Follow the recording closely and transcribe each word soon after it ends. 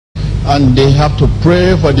and they have to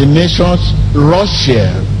pray for the nations,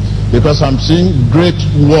 Russia, because I'm seeing great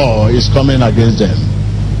war is coming against them.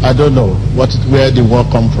 I don't know where the war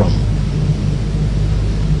come from.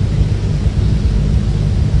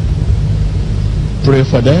 Pray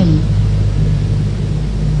for them.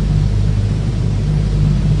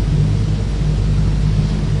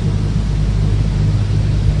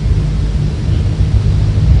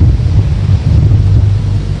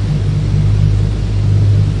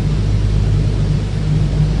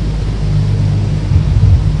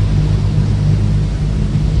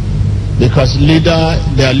 Because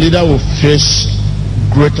their leader will face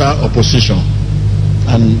greater opposition,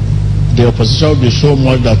 and the opposition will be so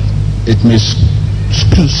much that it may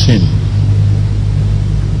excuse him,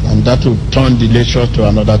 and that will turn the nation to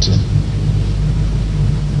another thing.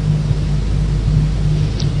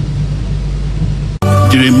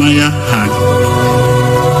 Jeremiah had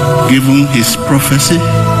given his prophecy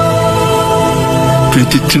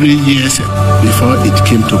 23 years before it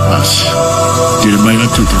came to pass. Jeremiah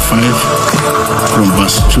 25 from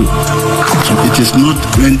verse 2. So it is not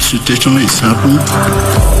when situation is happening,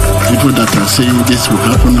 people that are saying this will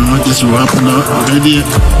happen now, this will happen now, already,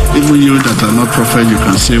 even you that are not prophet, you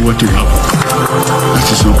can say what will happen. That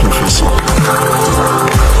is not prophecy.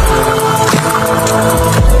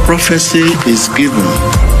 Prophecy is given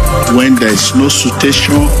when there is no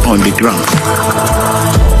situation on the ground.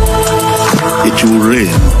 It will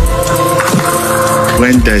rain.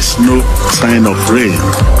 When there is no sign of rain,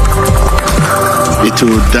 it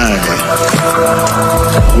will die.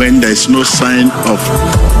 When there is no sign of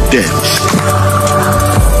death,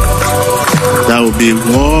 there will be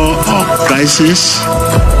war or crisis.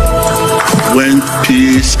 When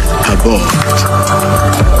peace abounds.